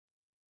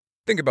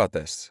Think about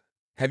this.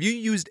 Have you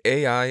used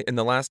AI in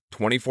the last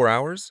 24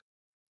 hours?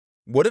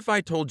 What if I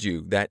told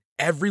you that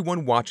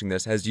everyone watching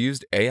this has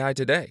used AI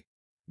today,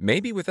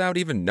 maybe without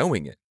even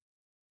knowing it?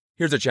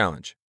 Here's a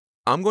challenge.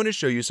 I'm going to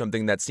show you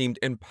something that seemed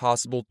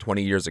impossible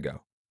 20 years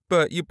ago,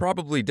 but you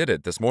probably did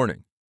it this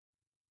morning.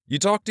 You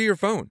talked to your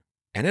phone,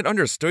 and it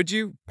understood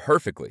you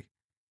perfectly.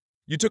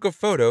 You took a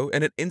photo,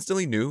 and it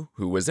instantly knew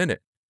who was in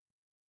it.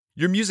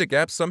 Your music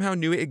app somehow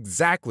knew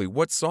exactly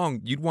what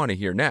song you'd want to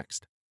hear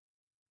next.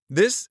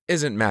 This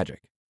isn't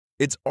magic.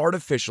 It's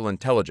artificial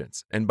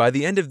intelligence, and by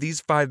the end of these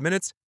 5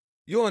 minutes,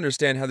 you'll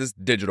understand how this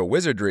digital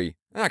wizardry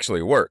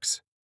actually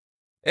works.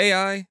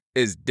 AI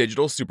is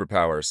digital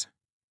superpowers.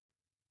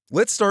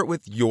 Let's start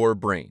with your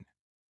brain.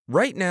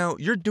 Right now,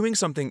 you're doing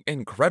something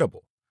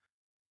incredible.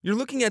 You're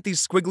looking at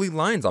these squiggly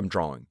lines I'm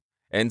drawing,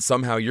 and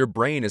somehow your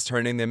brain is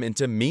turning them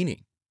into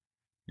meaning.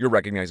 You're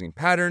recognizing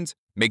patterns,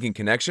 making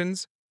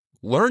connections,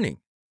 learning.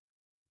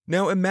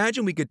 Now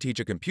imagine we could teach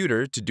a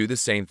computer to do the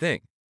same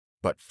thing,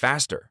 but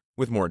faster,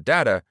 with more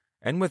data,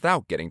 and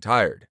without getting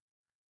tired.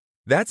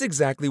 That's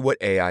exactly what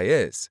AI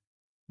is.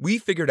 We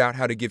figured out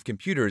how to give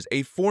computers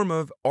a form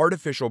of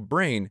artificial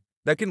brain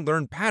that can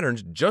learn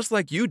patterns just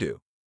like you do.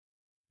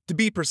 To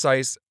be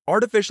precise,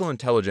 artificial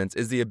intelligence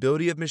is the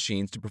ability of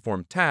machines to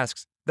perform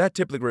tasks that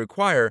typically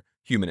require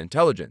human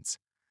intelligence,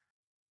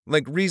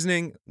 like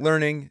reasoning,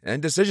 learning,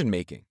 and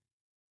decision-making.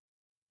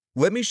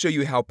 Let me show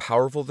you how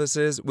powerful this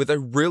is with a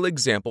real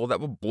example that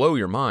will blow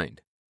your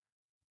mind.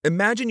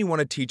 Imagine you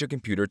want to teach a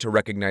computer to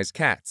recognize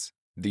cats.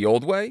 The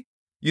old way?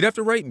 You'd have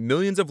to write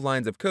millions of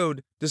lines of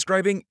code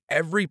describing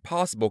every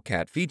possible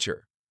cat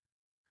feature.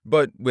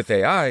 But with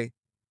AI,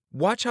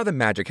 watch how the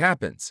magic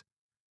happens.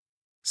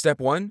 Step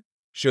 1.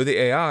 Show the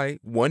AI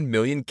 1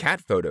 million cat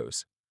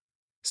photos.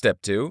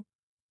 Step 2.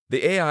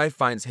 The AI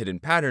finds hidden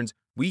patterns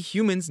we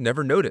humans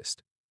never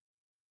noticed.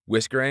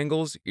 Whisker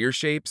angles, ear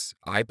shapes,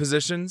 eye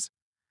positions.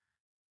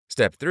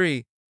 Step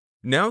 3.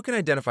 Now it can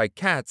identify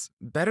cats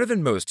better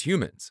than most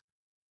humans.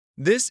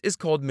 This is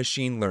called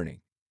machine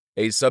learning,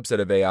 a subset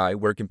of AI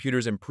where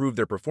computers improve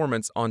their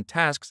performance on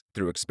tasks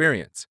through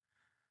experience,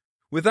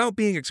 without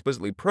being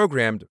explicitly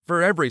programmed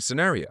for every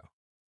scenario.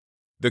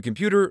 The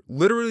computer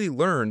literally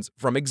learns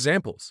from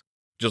examples,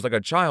 just like a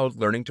child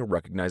learning to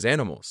recognize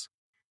animals.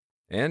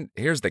 And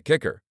here's the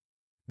kicker.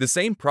 The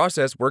same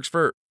process works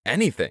for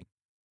anything.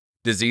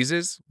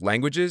 Diseases,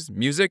 languages,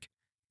 music,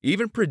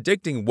 even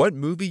predicting what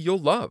movie you'll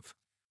love.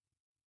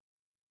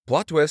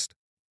 Plot twist.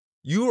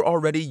 You are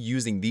already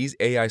using these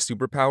AI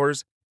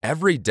superpowers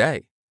every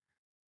day.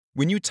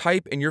 When you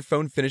type and your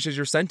phone finishes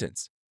your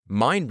sentence,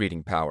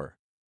 mind-reading power.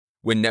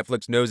 When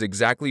Netflix knows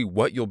exactly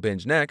what you'll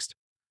binge next,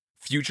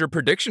 future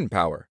prediction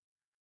power.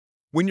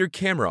 When your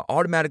camera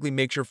automatically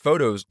makes your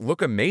photos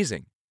look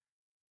amazing,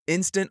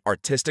 instant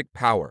artistic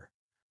power.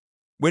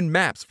 When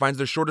Maps finds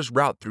the shortest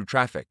route through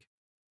traffic,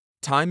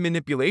 time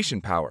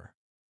manipulation power.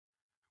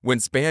 When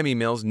spam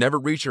emails never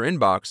reach your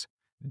inbox,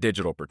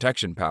 digital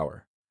protection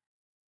power.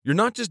 You're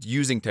not just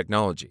using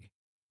technology.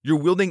 You're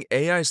wielding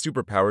AI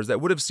superpowers that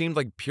would have seemed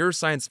like pure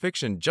science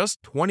fiction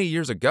just 20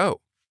 years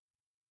ago.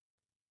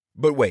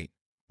 But wait,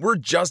 we're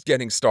just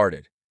getting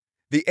started.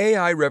 The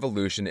AI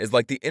revolution is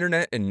like the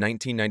internet in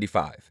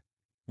 1995.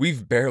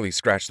 We've barely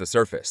scratched the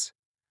surface.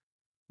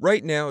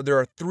 Right now, there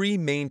are 3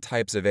 main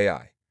types of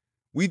AI.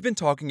 We've been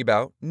talking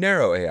about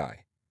narrow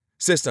AI,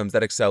 systems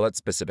that excel at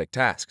specific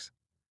tasks.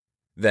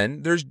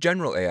 Then there's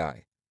general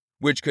AI,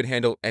 which could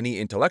handle any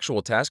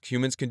intellectual task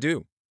humans can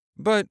do.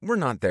 But we're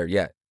not there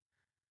yet.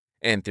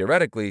 And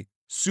theoretically,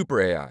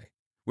 super AI,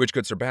 which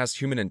could surpass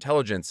human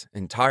intelligence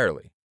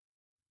entirely.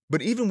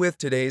 But even with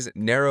today's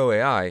narrow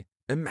AI,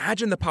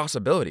 imagine the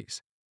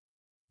possibilities.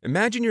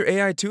 Imagine your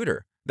AI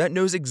tutor that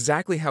knows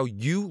exactly how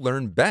you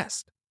learn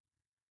best.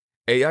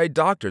 AI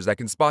doctors that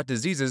can spot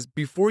diseases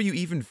before you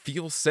even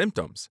feel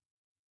symptoms.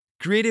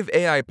 Creative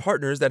AI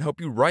partners that help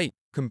you write,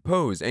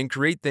 compose, and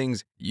create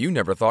things you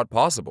never thought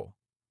possible.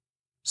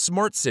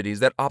 Smart cities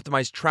that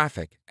optimize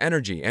traffic,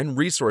 energy, and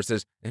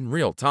resources in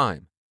real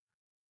time.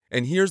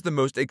 And here's the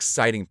most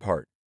exciting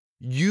part.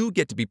 You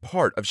get to be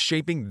part of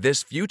shaping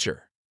this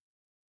future.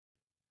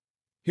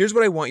 Here's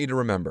what I want you to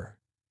remember.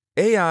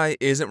 AI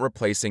isn't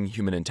replacing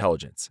human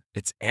intelligence.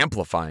 It's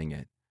amplifying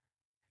it.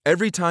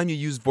 Every time you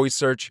use voice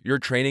search, you're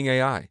training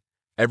AI.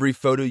 Every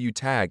photo you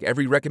tag,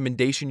 every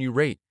recommendation you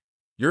rate,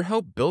 you're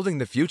help building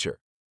the future.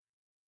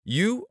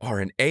 You are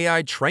an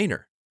AI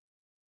trainer.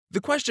 The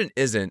question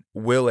isn't,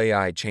 will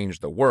AI change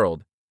the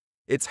world?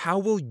 It's how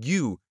will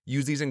you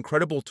use these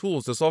incredible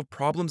tools to solve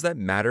problems that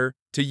matter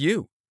to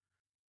you?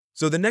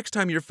 So the next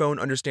time your phone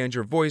understands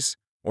your voice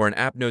or an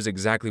app knows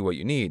exactly what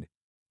you need,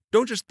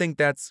 don't just think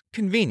that's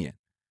convenient.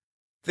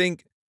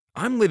 Think,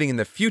 I'm living in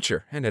the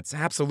future and it's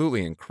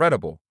absolutely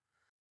incredible.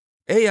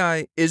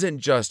 AI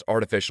isn't just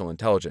artificial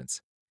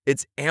intelligence.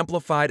 It's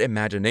amplified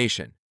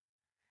imagination.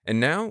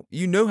 And now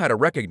you know how to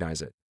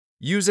recognize it,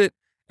 use it,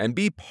 and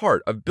be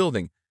part of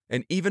building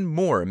an even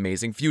more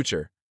amazing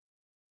future.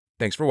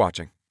 Thanks for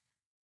watching.